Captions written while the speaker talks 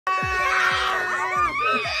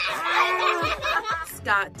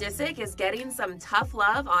Scott Disick is getting some tough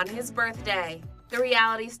love on his birthday. The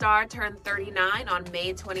reality star turned 39 on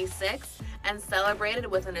May 26th and celebrated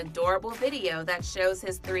with an adorable video that shows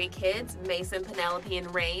his 3 kids, Mason, Penelope,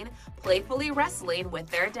 and Reign, playfully wrestling with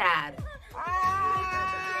their dad.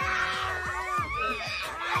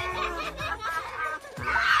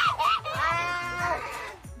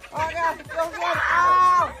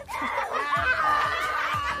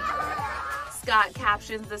 Scott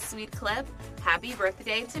captions the sweet clip, "Happy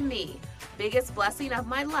birthday to me. Biggest blessing of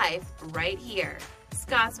my life right here."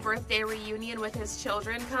 Scott's birthday reunion with his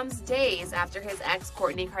children comes days after his ex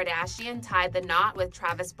Kourtney Kardashian tied the knot with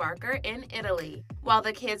Travis Barker in Italy. While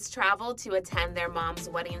the kids traveled to attend their mom's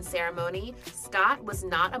wedding ceremony, Scott was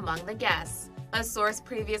not among the guests. A source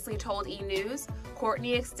previously told E! News,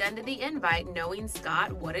 Kourtney extended the invite knowing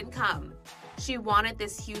Scott wouldn't come. She wanted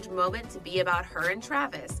this huge moment to be about her and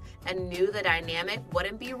Travis and knew the dynamic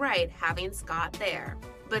wouldn't be right having Scott there.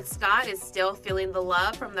 But Scott is still feeling the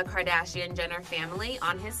love from the Kardashian-Jenner family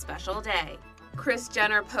on his special day. Kris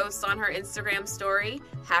Jenner posts on her Instagram story,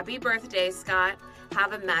 "Happy birthday, Scott.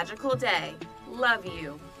 Have a magical day. Love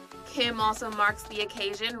you." Kim also marks the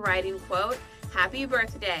occasion, writing, quote, "Happy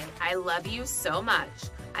birthday. I love you so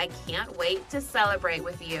much. I can't wait to celebrate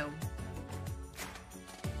with you."